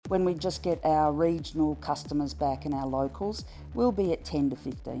When we just get our regional customers back and our locals, we'll be at 10 to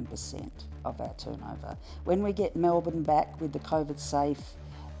 15% of our turnover. When we get Melbourne back with the COVID safe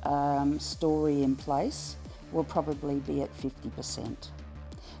story in place, we'll probably be at 50%.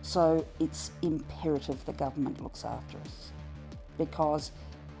 So it's imperative the government looks after us, because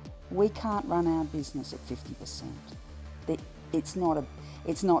we can't run our business at 50%.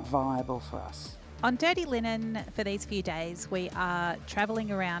 It's not viable for us. On Dirty Linen for these few days, we are travelling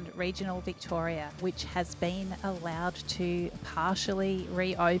around regional Victoria, which has been allowed to partially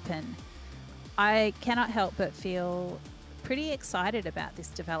reopen. I cannot help but feel pretty excited about this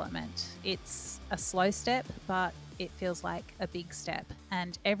development. It's a slow step, but it feels like a big step,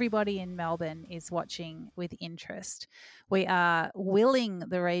 and everybody in Melbourne is watching with interest. We are willing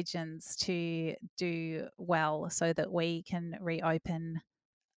the regions to do well so that we can reopen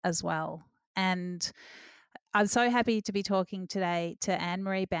as well. And I'm so happy to be talking today to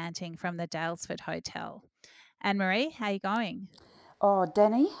Anne-Marie Banting from the Daylesford Hotel. Anne-Marie, how are you going? Oh,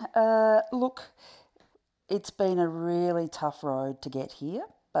 Danny, look, it's been a really tough road to get here,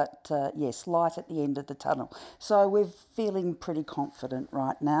 but yes, light at the end of the tunnel. So we're feeling pretty confident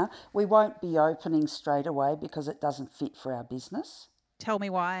right now. We won't be opening straight away because it doesn't fit for our business. Tell me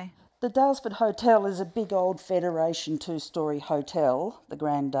why. The Daylesford Hotel is a big old Federation two-storey hotel, the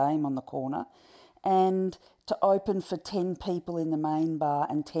Grand Dame on the corner, and to open for 10 people in the main bar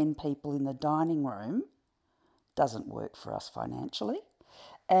and 10 people in the dining room doesn't work for us financially.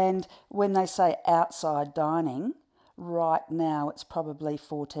 And when they say outside dining, right now it's probably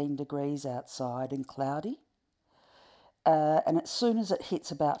 14 degrees outside and cloudy. And as soon as it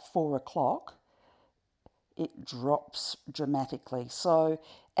hits about 4 o'clock, it drops dramatically. So,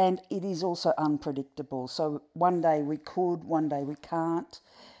 and it is also unpredictable. So one day we could, one day we can't,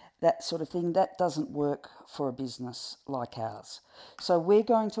 that sort of thing. That doesn't work for a business like ours. So we're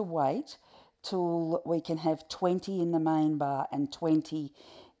going to wait till we can have 20 in the main bar and 20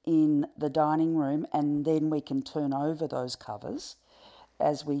 in the dining room, and then we can turn over those covers,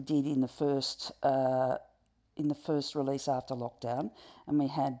 as we did in the first release after lockdown, and we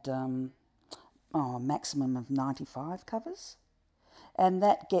had a maximum of 95 covers, and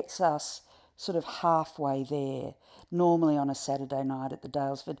that gets us sort of halfway there. Normally on a Saturday night at the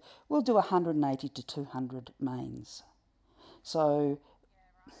Daylesford, we'll do 180 to 200 mains. So,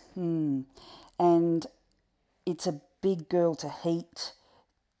 and it's a big girl to heat,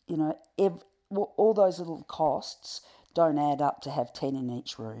 you know, all those little costs don't add up to have 10 in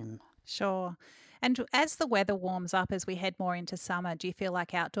each room. Sure. And as the weather warms up, as we head more into summer, do you feel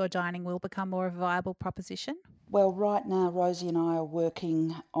like outdoor dining will become more of a viable proposition? Well, right now, Rosie and I are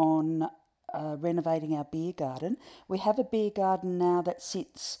working on renovating our beer garden. We have a beer garden now that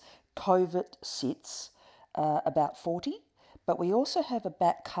covert sits about 40, but we also have a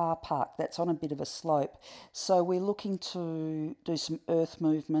back car park that's on a bit of a slope. So we're looking to do some earth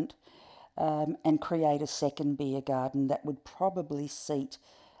movement and create a second beer garden that would probably seat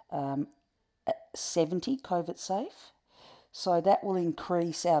 70 covert safe. So that will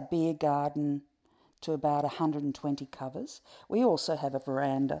increase our beer garden to about 120 covers. We also have a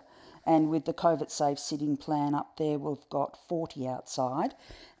veranda, and with the covert safe sitting plan up there, we've got 40 outside,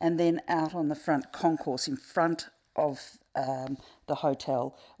 and then out on the front concourse in front of the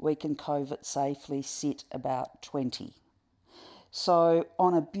hotel, we can covert safely sit about 20. So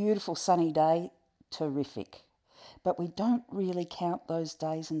on a beautiful sunny day, terrific. But we don't really count those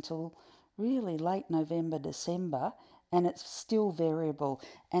days until really late November, December, and it's still variable.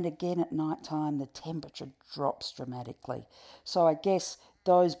 And again at night time, the temperature drops dramatically. So I guess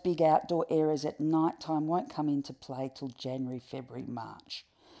those big outdoor areas at night time won't come into play till January, February, March.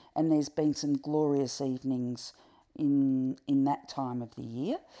 And there's been some glorious evenings in that time of the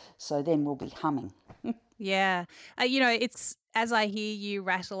year. So then we'll be humming. Yeah. It's as I hear you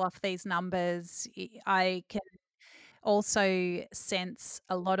rattle off these numbers, I can also sense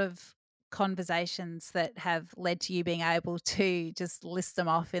a lot of conversations that have led to you being able to just list them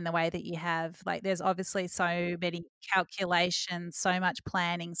off in the way that you have. Like there's obviously so many calculations, so much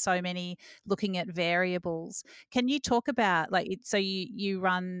planning, so many looking at variables. Can you talk about so you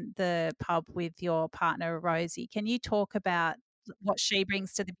run the pub with your partner Rosie. Can you talk about what she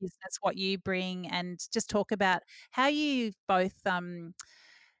brings to the business, what you bring, and just talk about how you both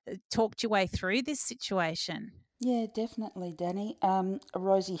talked your way through this situation? Yeah, definitely, Danny.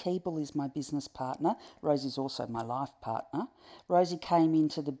 Rosie Hebel is my business partner. Rosie's also my life partner. Rosie came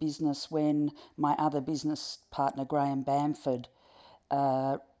into the business when my other business partner, Graham Bamford,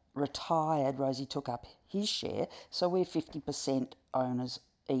 retired. Rosie took up his share, so we're 50% owners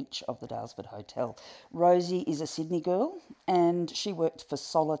each of the Daylesford Hotel. Rosie is a Sydney girl, and she worked for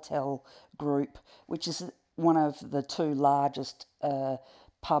Solotel Group, which is one of the two largest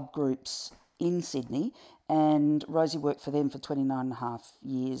pub groups in Sydney, and Rosie worked for them for 29 and a half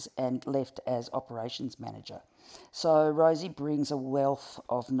years and left as operations manager. So Rosie brings a wealth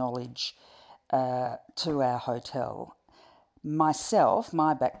of knowledge to our hotel. Myself,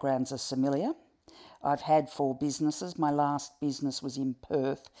 my background's a sommelier. I've had 4 businesses. My last business was in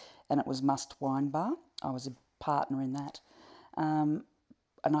Perth, and it was Must Wine Bar. I was a partner in that. And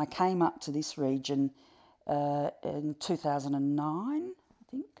I came up to this region in 2009,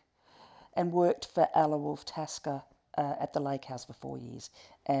 I think, and worked for Alla Wolf Tasker at the Lake House for 4 years.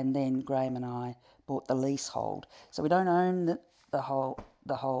 And then Graham and I bought the leasehold. So we don't own the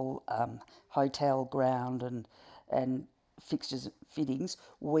whole hotel ground and fixtures and fittings.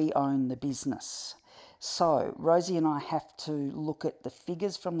 We own the business. So Rosie and I have to look at the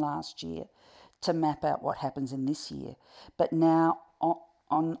figures from last year to map out what happens in this year. But now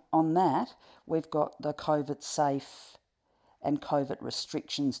on that, we've got the COVID safe and COVID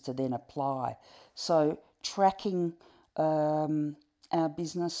restrictions to then apply. So tracking our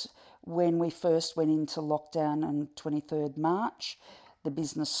business, when we first went into lockdown on 23rd March, the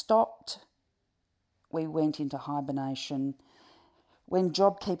business stopped. We went into hibernation. When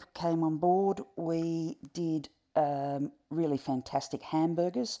JobKeeper came on board, we did really fantastic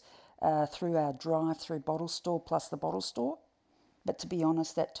hamburgers through our drive-through bottle store plus the bottle store. But to be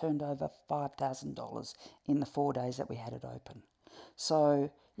honest, that turned over $5,000 in the 4 days that we had it open. So,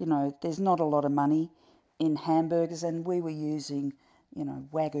 there's not a lot of money in hamburgers, and we were using,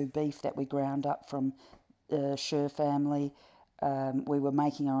 Wagyu beef that we ground up from the Sher family. We were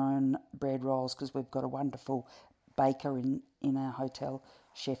making our own bread rolls because we've got a wonderful baker in our hotel,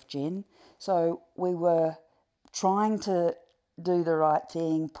 Chef Jen. So we were trying to do the right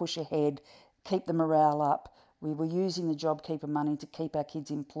thing, push ahead, keep the morale up. We were using the JobKeeper money to keep our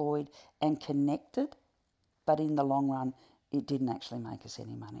kids employed and connected, but in the long run, it didn't actually make us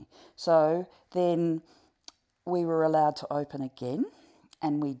any money. So then we were allowed to open again,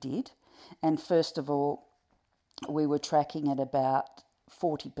 and we did. And first of all, we were tracking at about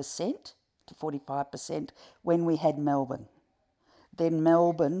 40% to 45% when we had Melbourne. Then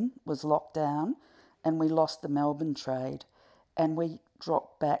Melbourne was locked down, and we lost the Melbourne trade, and we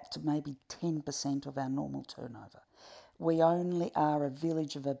dropped back to maybe 10% of our normal turnover. We only are a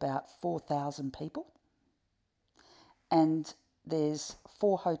village of about 4,000 people, and there's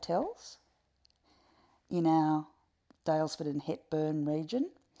 4 hotels in our Daylesford and Hepburn region,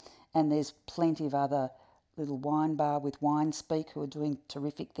 and there's plenty of other little wine bar with Wine Speak who are doing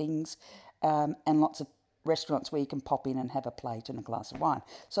terrific things, and lots of restaurants where you can pop in and have a plate and a glass of wine.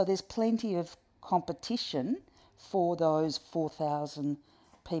 So there's plenty of competition for those 4,000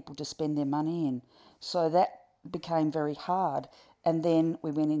 people to spend their money in. So that became very hard. And then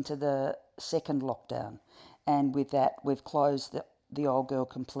we went into the second lockdown. And with that, we've closed the old girl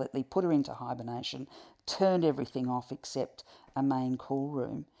completely, put her into hibernation, turned everything off except a main cool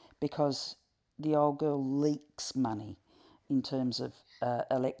room, because the old girl leaks money in terms of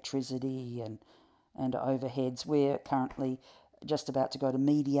electricity and overheads. We're currently just about to go to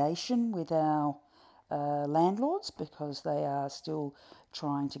mediation with our landlords because they are still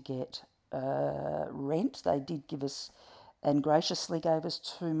trying to get rent. They did give us and graciously gave us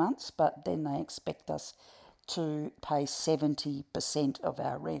 2 months, but then they expect us to pay 70% of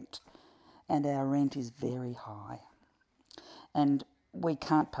our rent, and our rent is very high. And we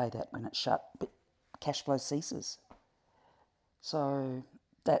can't pay that when it's shut, but cash flow ceases. So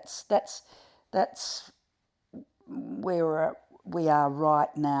that's where we are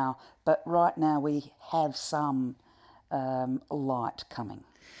right now. But right now we have some light coming.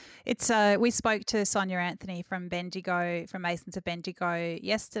 It's we spoke to Sonia Anthony from Bendigo, from Masons of Bendigo,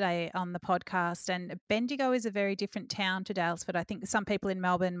 yesterday on the podcast, and Bendigo is a very different town to Daylesford. I think some people in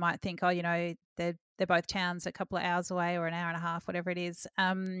Melbourne might think, they're both towns a couple of hours away or an hour and a half, whatever it is.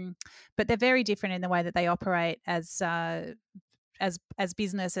 But they're very different in the way that they operate as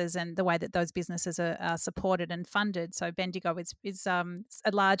businesses and the way that those businesses are supported and funded. So Bendigo is a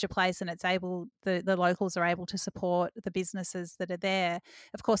larger place, and it's able the locals are able to support the businesses that are there.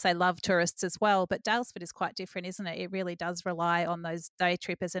 Of course, they love tourists as well, but Daylesford is quite different, isn't it? It really does rely on those day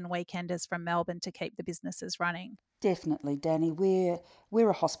trippers and weekenders from Melbourne to keep the businesses running. Definitely, Danny. We're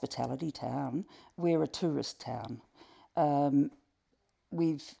a hospitality town. We're a tourist town.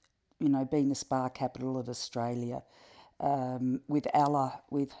 We've been the spa capital of Australia. With Alla,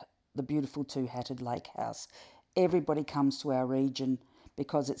 with the beautiful two-hatted lake house. Everybody comes to our region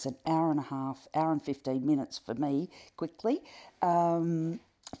because it's an hour and a half, hour and 15 minutes for me, quickly,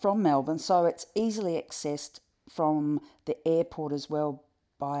 from Melbourne, so it's easily accessed from the airport as well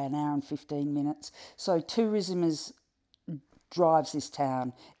by an hour and 15 minutes. So tourism drives this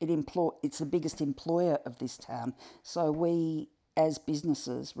town. It's the biggest employer of this town. So we, as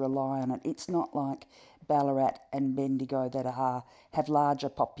businesses, rely on it. It's not like Ballarat and Bendigo that have larger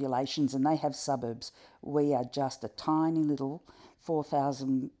populations and they have suburbs. We are just a tiny little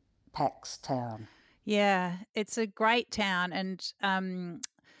 4,000 pax town. Yeah, it's a great town. And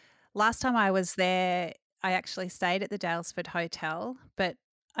last time I was there, I actually stayed at the Dalesford Hotel, but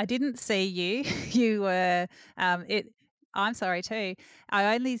I didn't see you. You were it. I'm sorry too.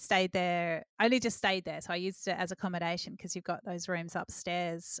 I only just stayed there. So I used it as accommodation because you've got those rooms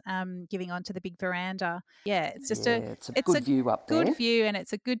upstairs, giving onto the big veranda. Yeah, it's just Yeah, it's a it's good a view up good there. view and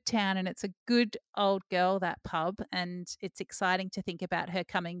it's a good town and it's a good old girl, that pub. And it's exciting to think about her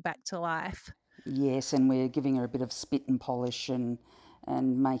coming back to life. Yes, and we're giving her a bit of spit and polish and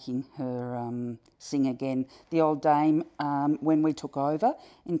making her sing again. The old dame, when we took over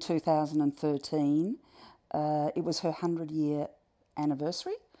in 2013, it was her 100-year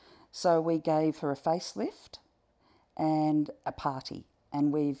anniversary. So we gave her a facelift and a party.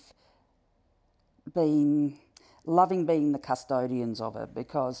 And we've been loving being the custodians of her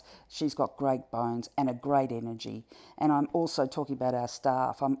because she's got great bones and a great energy. And I'm also talking about our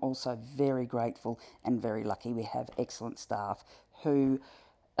staff. I'm also very grateful and very lucky we have excellent staff who,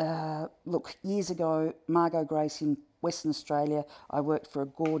 look, years ago, Margot Grace in Western Australia, I worked for a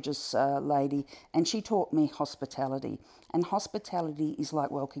gorgeous lady and she taught me hospitality. And hospitality is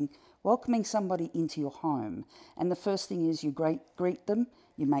like welcoming somebody into your home. And the first thing is you greet them,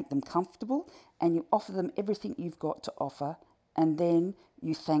 you make them comfortable, and you offer them everything you've got to offer, and then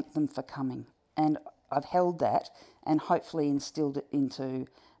you thank them for coming. And I've held that and hopefully instilled it into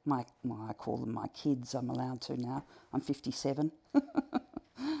I call them my kids, I'm allowed to now. I'm 57.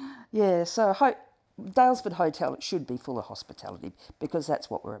 Yeah, so Dalesford Hotel, it should be full of hospitality because that's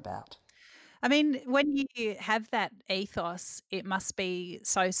what we're about. I mean, when you have that ethos, it must be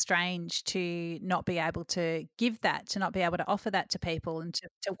so strange to not be able to give that, to not be able to offer that to people and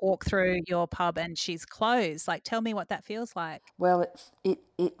to walk through your pub and she's closed. Like, tell me what that feels like. Well,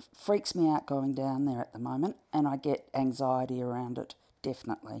 it freaks me out going down there at the moment, and I get anxiety around it,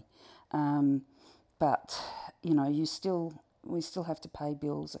 definitely. Um, but we still have to pay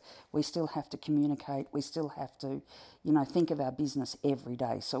bills. We still have to communicate. We still have to, think of our business every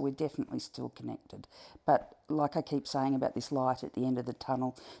day. So we're definitely still connected. But like I keep saying about this light at the end of the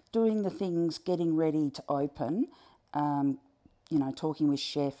tunnel, doing the things, getting ready to open. Talking with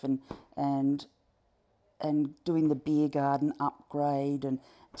chef and doing the beer garden upgrade. And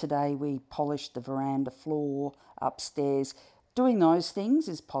today we polished the veranda floor upstairs. Doing those things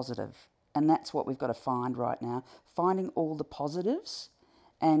is positive, and that's what we've got to find right now. Finding all the positives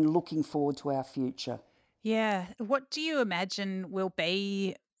and looking forward to our future. Yeah. What do you imagine will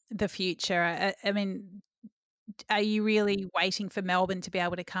be the future? I mean, are you really waiting for Melbourne to be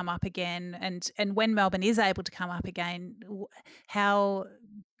able to come up again? And when Melbourne is able to come up again, how,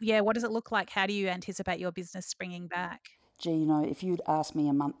 yeah, what does it look like? How do you anticipate your business springing back? Gee, if you'd asked me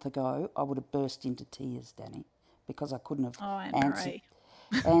a month ago, I would have burst into tears, Danny, because I couldn't have Oh, Aunt answered Marie.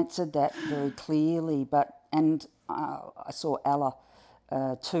 answered that very clearly. And I saw Ella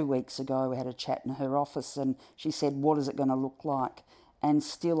 2 weeks ago. We had a chat in her office, and she said, "What is it going to look like?" And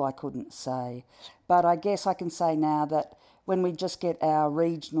still, I couldn't say. But I guess I can say now that when we just get our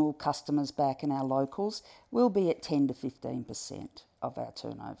regional customers back and our locals, we'll be at 10 to 15% of our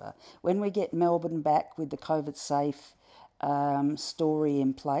turnover. When we get Melbourne back with the COVID safe story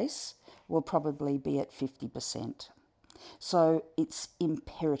in place, we'll probably be at 50%. So it's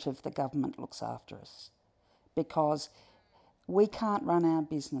imperative the government looks after us because we can't run our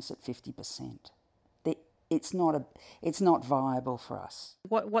business at 50%. It's not viable for us.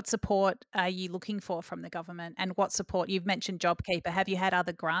 What support are you looking for from the government? And what support, you've mentioned JobKeeper. Have you had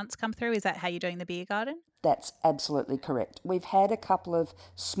other grants come through? Is that how you're doing the beer garden? That's absolutely correct. We've had a couple of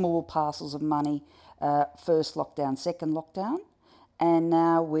small parcels of money, first lockdown, second lockdown, and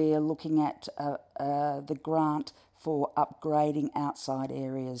now we're looking at the grant for upgrading outside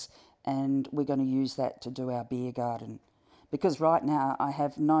areas, and we're going to use that to do our beer garden. Because right now I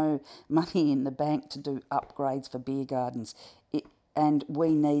have no money in the bank to do upgrades for beer gardens, and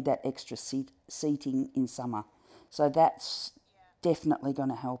we need that extra seating in summer. So that's definitely going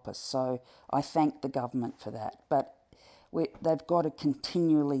to help us. So I thank the government for that. But they've got to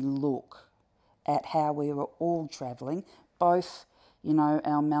continually look at how we were all travelling, both,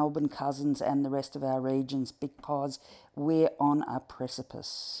 our Melbourne cousins and the rest of our regions, because we're on a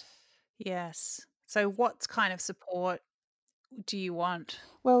precipice. Yes. So what kind of support do you want?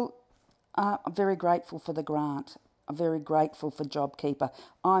 Well, I'm very grateful for the grant. I'm very grateful for JobKeeper.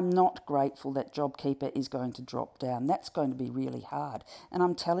 I'm not grateful that JobKeeper is going to drop down. That's going to be really hard. And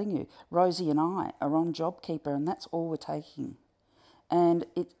I'm telling you, Rosie and I are on JobKeeper, and that's all we're taking. And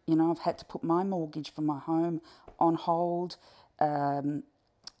I've had to put my mortgage for my home on hold.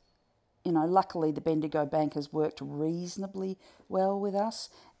 Luckily the Bendigo Bank has worked reasonably well with us,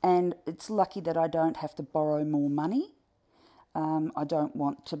 and it's lucky that I don't have to borrow more money. I don't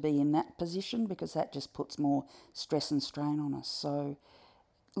want to be in that position because that just puts more stress and strain on us. So,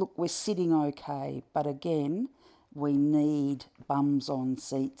 look, we're sitting okay, but again, we need bums on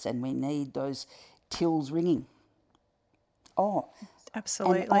seats and we need those tills ringing. Oh, and on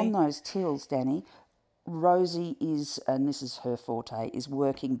Absolutely. those tills, Danny, Rosie is, and this is her forte, is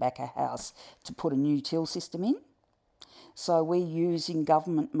working back a house to put a new till system in. So we're using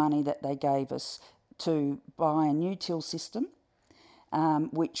government money that they gave us to buy a new till system,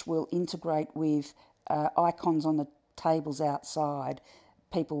 which will integrate with icons on the tables outside.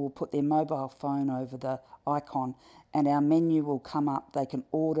 People will put their mobile phone over the icon and our menu will come up. They can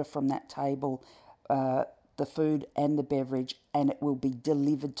order from that table the food and the beverage, and it will be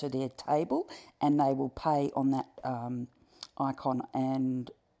delivered to their table, and they will pay on that icon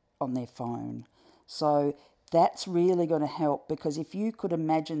and on their phone. So that's really going to help, because if you could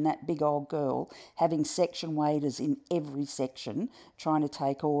imagine that big old girl having section waiters in every section trying to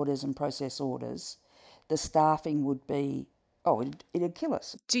take orders and process orders, the staffing would be, it'd kill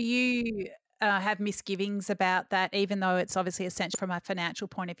us. Do you have misgivings about that, even though it's obviously essential from a financial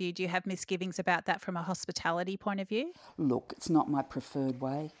point of view? Do you have misgivings about that from a hospitality point of view? Look, it's not my preferred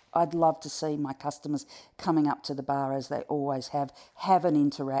way. I'd love to see my customers coming up to the bar as they always have an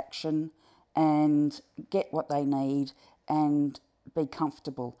interaction and get what they need and be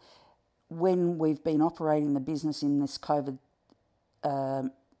comfortable. When we've been operating the business in this COVID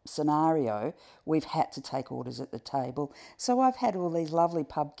scenario, we've had to take orders at the table. So I've had all these lovely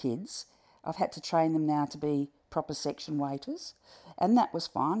pub kids. I've had to train them now to be proper section waiters, and that was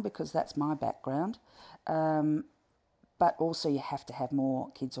fine because that's my background. But also you have to have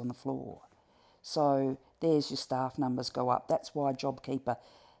more kids on the floor. So there's your staff numbers go up. That's why JobKeeper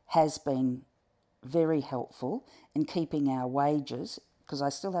has been very helpful in keeping our wages, because I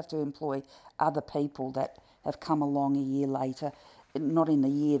still have to employ other people that have come along a year later, not in the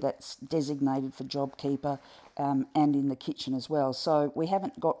year that's designated for JobKeeper, and in the kitchen as well. So we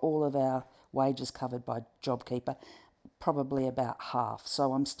haven't got all of our wages covered by JobKeeper, probably about half.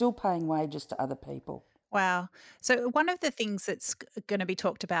 So I'm still paying wages to other people. Wow. So, one of the things that's going to be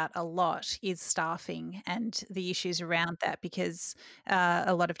talked about a lot is staffing and the issues around that, because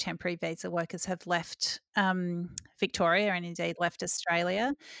a lot of temporary visa workers have left Victoria and indeed left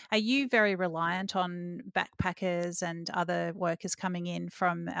Australia. Are you very reliant on backpackers and other workers coming in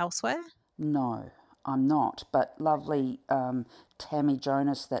from elsewhere? No, I'm not. But lovely Tammy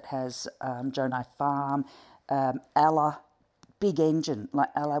Jonas that has Jonai Farm, Ella, big engine, like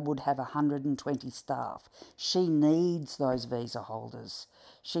Ella would have 120 staff. She needs those visa holders.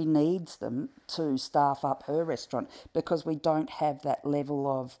 She needs them to staff up her restaurant because we don't have that level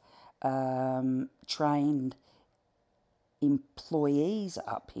of trained employees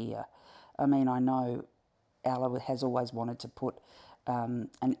up here. I mean, I know Ella has always wanted to put an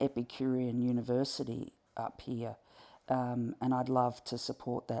Epicurean university up here, and I'd love to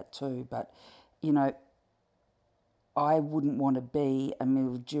support that too. But, you know, I wouldn't want to be a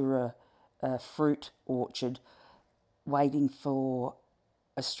Mildura fruit orchard waiting for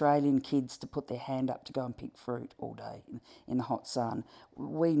Australian kids to put their hand up to go and pick fruit all day in the hot sun.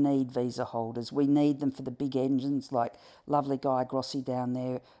 We need visa holders. We need them for the big engines, like lovely Guy Grossi down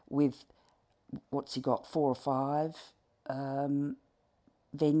there with, what's he got, 4 or 5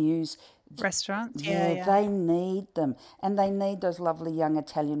 venues. Restaurants? Yeah, they need them. And they need those lovely young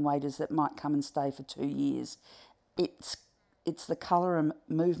Italian waiters that might come and stay for 2 years. It's the colour and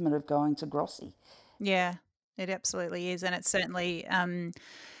movement of going to Grossi. Yeah, it absolutely is. And it's certainly,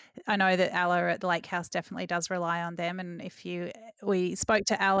 I know that Ella at the Lake House definitely does rely on them. And we spoke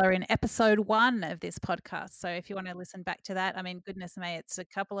to Ella in episode 1 of this podcast. So if you want to listen back to that, I mean, goodness me, it's a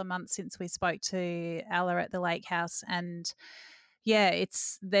couple of months since we spoke to Ella at the Lake House. And yeah,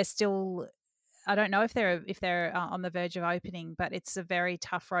 they're still, I don't know if they're on the verge of opening, but it's a very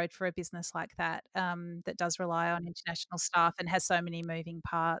tough road for a business like that, that does rely on international staff and has so many moving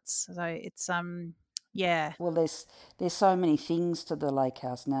parts. So it's yeah. Well, there's so many things to the Lake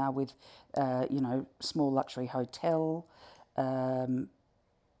House now with, small luxury hotel,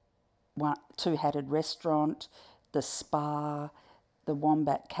 two-hatted restaurant, the spa, the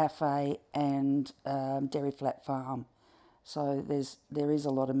Wombat Cafe, and Dairy Flat Farm. So there is a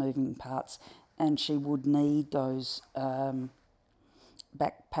lot of moving parts, and she would need those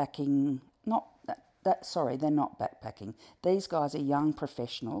backpacking, sorry, they're not backpacking. These guys are young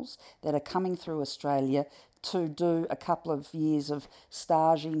professionals that are coming through Australia to do a couple of years of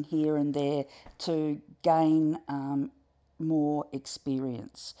staging here and there to gain more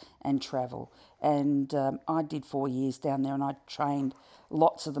experience and travel. And I did 4 years down there, and I trained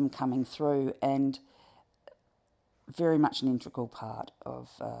lots of them coming through, and very much an integral part of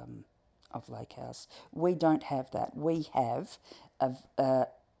Lake House. We don't have that. We have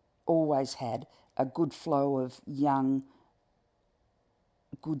always had a good flow of young,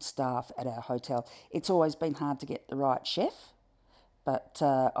 good staff at our hotel. It's always been hard to get the right chef, but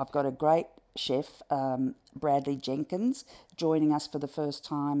I've got a great chef, Bradley Jenkins, joining us for the first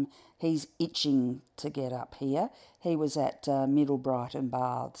time. He's itching to get up here. He was at Middle Brighton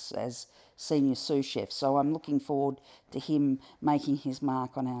Baths as senior sous chef, so I'm looking forward to him making his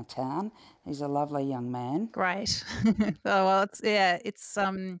mark on our town. He's a lovely young man. Great. Oh, well, it's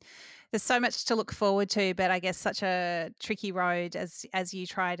there's so much to look forward to, but I guess such a tricky road as you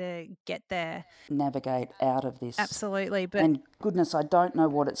try to get there. Navigate out of this. Absolutely. But and goodness, I don't know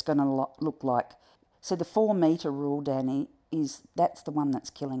what it's going to look like. So the 4 metre rule, Danny, that's the one that's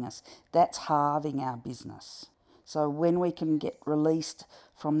killing us. That's halving our business. So when we can get released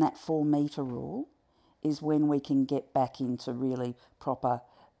from that 4 metre rule is when we can get back into really proper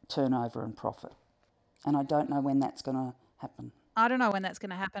turnover and profit. And I don't know when that's going to happen. I don't know when that's going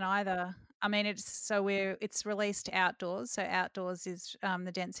to happen either. I mean, it's released outdoors. So outdoors is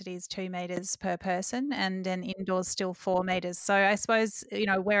the density is 2 meters per person, and then indoors still 4 meters. So I suppose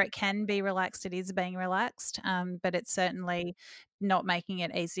where it can be relaxed, it is being relaxed, but it's certainly not making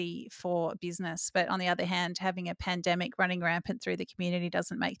it easy for business. But on the other hand, having a pandemic running rampant through the community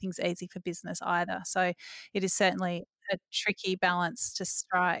doesn't make things easy for business either. So it is certainly a tricky balance to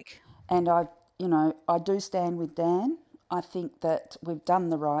strike. And I do stand with Dan. I think that we've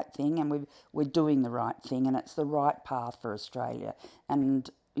done the right thing, and we're doing the right thing, and it's the right path for Australia. And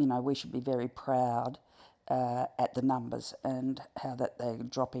we should be very proud at the numbers and how that they're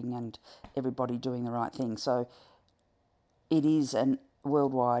dropping, and everybody doing the right thing. So it is a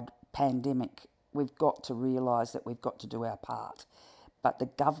worldwide pandemic. We've got to realise that we've got to do our part, but the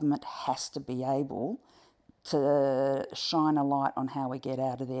government has to be able to shine a light on how we get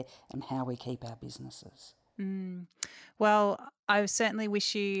out of there and how we keep our businesses. Well, I certainly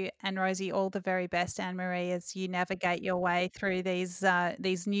wish you and Rosie all the very best, Anne-Marie, as you navigate your way through these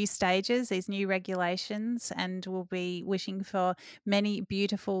new stages, these new regulations, and we'll be wishing for many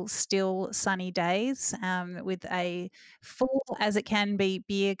beautiful, still sunny days with a full as it can be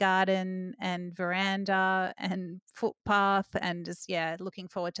beer garden and veranda and footpath, and just looking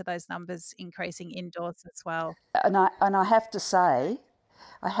forward to those numbers increasing indoors as well. And I have to say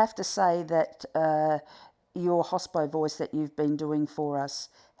that your Hospo Voice that you've been doing for us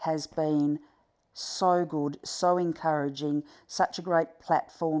has been so good, so encouraging, such a great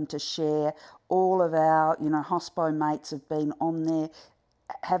platform to share. All of our, Hospo mates have been on there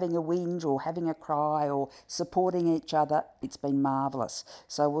having a whinge or having a cry or supporting each other. It's been marvellous.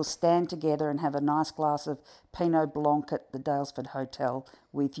 So we'll stand together and have a nice glass of Pinot Blanc at the Daylesford Hotel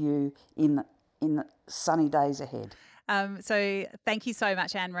with you in the sunny days ahead. So thank you so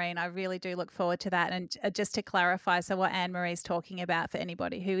much, Anne-Marie, and I really do look forward to that. And just to clarify, so what Anne-Marie is talking about for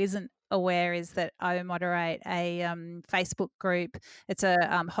anybody who isn't aware is that I moderate a Facebook group. It's a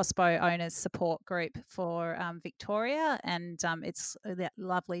Hospo owners support group for Victoria, and it's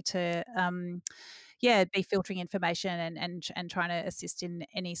lovely to be filtering information and trying to assist in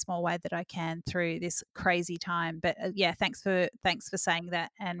any small way that I can through this crazy time. But thanks for saying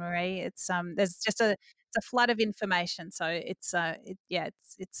that, Anne-Marie. It's there's just a flood of information, so it's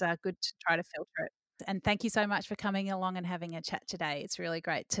good to try to filter it. And thank you so much for coming along and having a chat today. It's really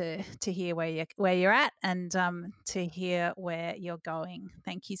great to hear where you're at and to hear where you're going.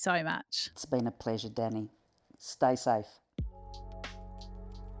 Thank you so much. It's been a pleasure, Danny. Stay safe.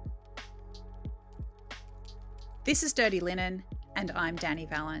 This is Dirty Linen, and I'm Danny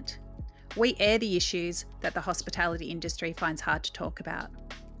Valent. We air the issues that the hospitality industry finds hard to talk about.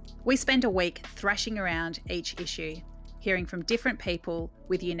 We spend a week thrashing around each issue, hearing from different people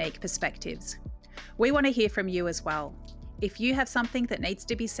with unique perspectives. We want to hear from you as well. If you have something that needs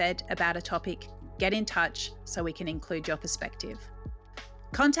to be said about a topic, get in touch so we can include your perspective.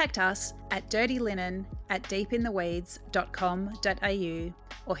 Contact us at dirtylinen@deepintheweeds.com.au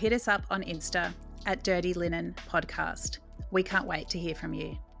or hit us up on Insta at Dirty Linen Podcast. We can't wait to hear from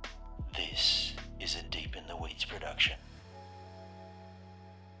you. This is a Deep in the Weeds production.